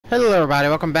Hello everybody,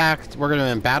 welcome back. We're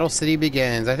going to Battle City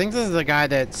Begins. I think this is the guy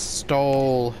that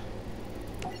stole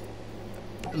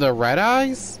the red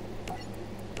eyes?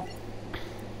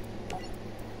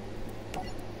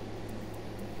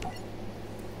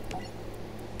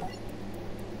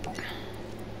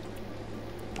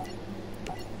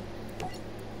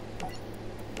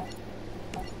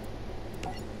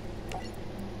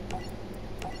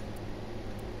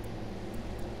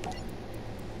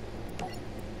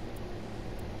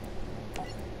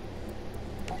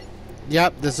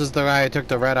 Yep, this is the guy who took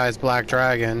the red eyes black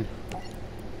dragon.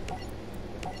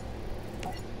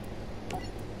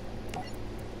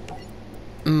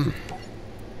 I'm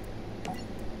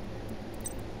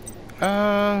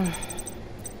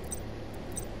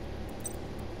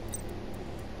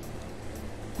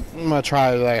gonna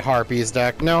try like Harpy's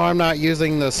deck. No, I'm not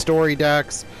using the story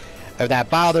decks. If that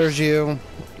bothers you,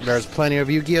 there's plenty of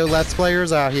Yu-Gi-Oh! Let's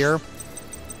Players out here.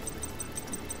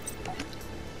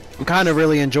 I'm kind of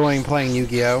really enjoying playing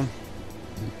Yu-Gi-Oh!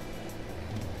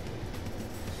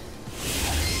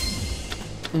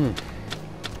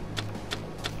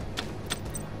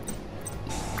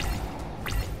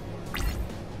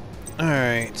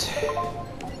 Alright.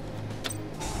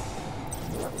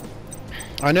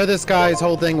 I know this guy's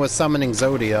whole thing was summoning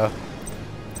Zodia.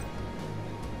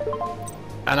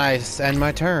 And I end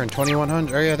my turn.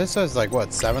 2100. Oh yeah, this says like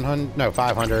what, 700? No,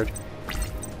 500.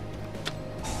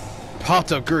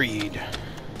 Pot of Greed.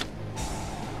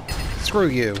 Screw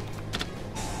you.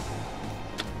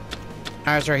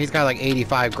 That's right, he's got like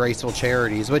 85 Graceful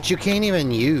Charities, which you can't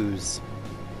even use.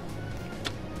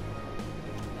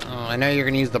 Oh, I know you're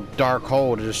gonna use the Dark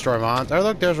Hole to destroy monsters. Oh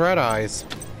look, there's red eyes.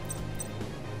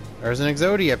 There's an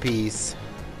Exodia piece.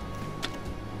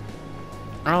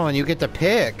 Oh, and you get to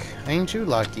pick. Ain't you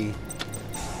lucky?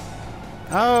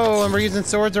 Oh, and we're using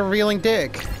Swords of Revealing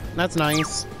Dick. That's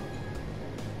nice.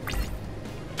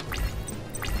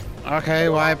 Okay,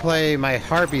 well I play my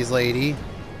Harpies lady.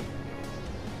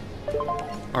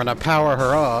 I'm gonna power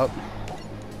her up.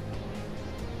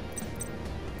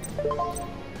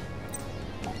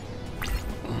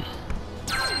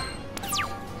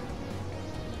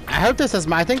 I hope this is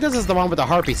I think this is the one with the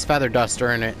Harpy's Feather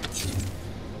Duster in it.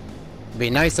 Be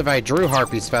nice if I drew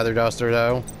Harpy's Feather Duster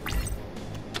though.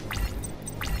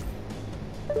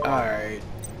 Alright.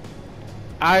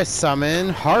 I summon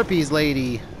Harpy's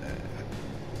lady.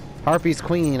 Harpy's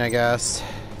queen, I guess.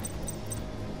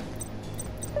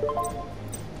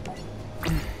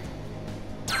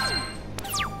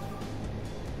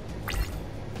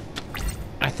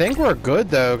 I think we're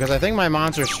good though, because I think my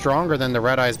monster's stronger than the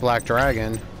Red Eyes Black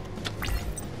Dragon.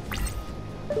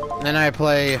 Then I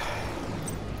play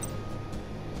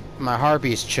my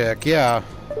Harpy's chick, yeah.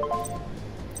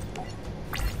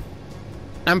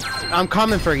 I'm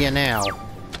coming for you now.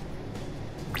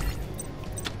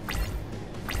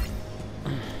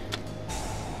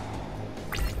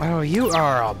 Oh, you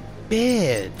are a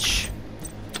bitch.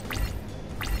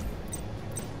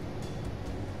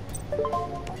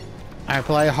 I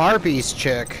play Harpy's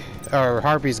chick, or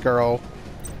Harpy's girl.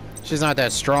 She's not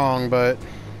that strong, but...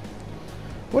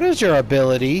 What is your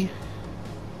ability?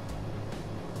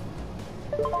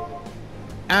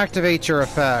 Activate your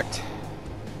effect.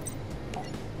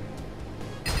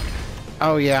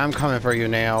 Oh yeah, I'm coming for you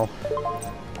now.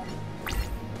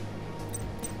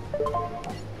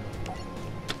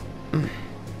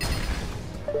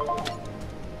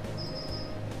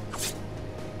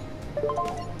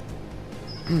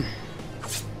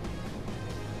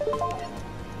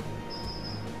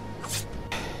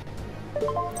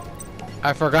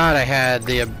 I forgot I had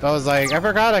the... I was like, I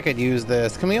forgot I could use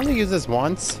this. Can we only use this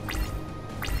once?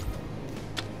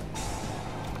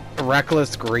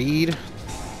 Reckless Greed?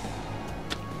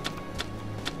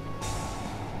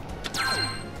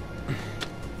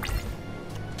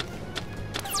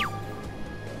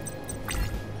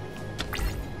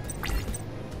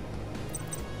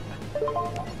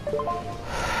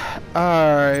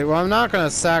 Alright, well I'm not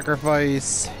gonna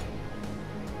sacrifice...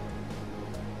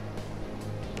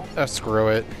 Oh, screw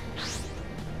it.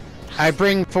 I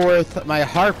bring forth my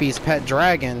Harpy's pet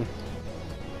dragon.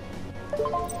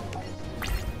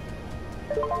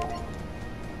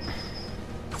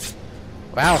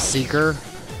 Wow, Seeker.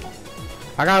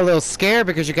 I got a little scared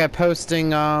because you kept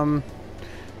posting,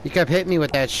 you kept hitting me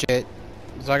with that shit.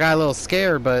 So I got a little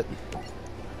scared, but...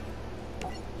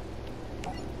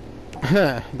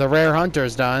 the rare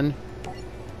hunter's done.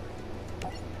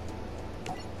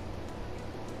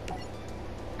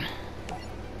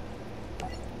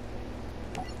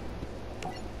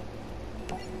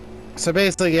 So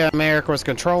basically, yeah, Merrick was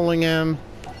controlling him.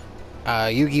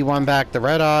 Yugi won back the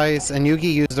red eyes, and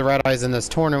Yugi used the red eyes in this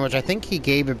tournament, which I think he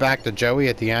gave it back to Joey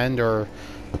at the end, or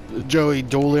Joey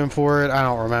dueled him for it. I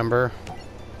don't remember.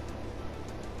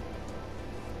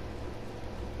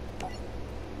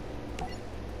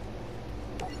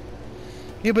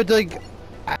 Yeah, but like,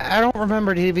 I don't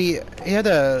remember. He had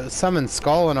to summon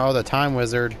Skull and all the Time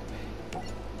Wizard.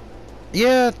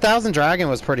 Yeah, Thousand Dragon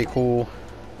was pretty cool.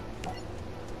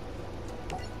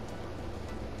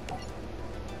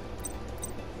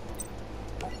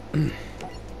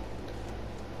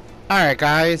 Alright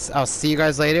guys, I'll see you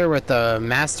guys later with the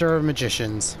Master of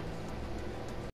Magicians.